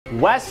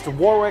West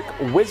Warwick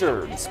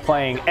Wizards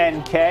playing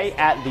NK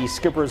at the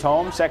Skipper's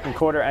home. Second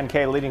quarter, NK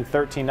leading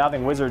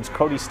 13-0. Wizards'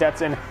 Cody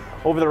Stetson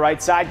over the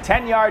right side.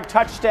 10-yard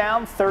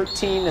touchdown,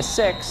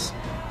 13-6.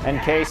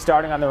 NK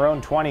starting on their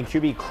own 20.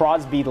 QB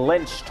Crosby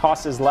Lynch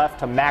tosses left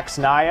to Max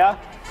Naya.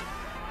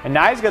 And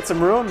Naya's got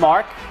some room,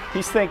 Mark.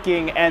 He's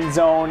thinking end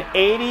zone,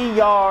 80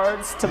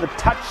 yards to the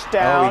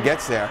touchdown. Oh, he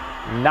gets there.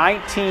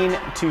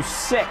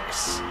 19-6.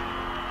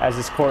 As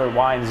this quarter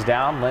winds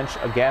down, Lynch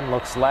again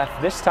looks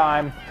left. This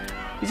time,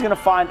 he's going to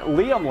find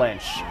Liam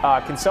Lynch.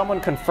 Can someone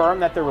confirm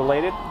that they're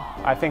related?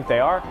 I think they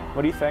are.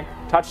 What do you think?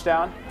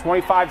 Touchdown,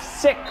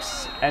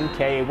 25-6,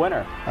 NK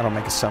winner. I don't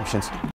make assumptions.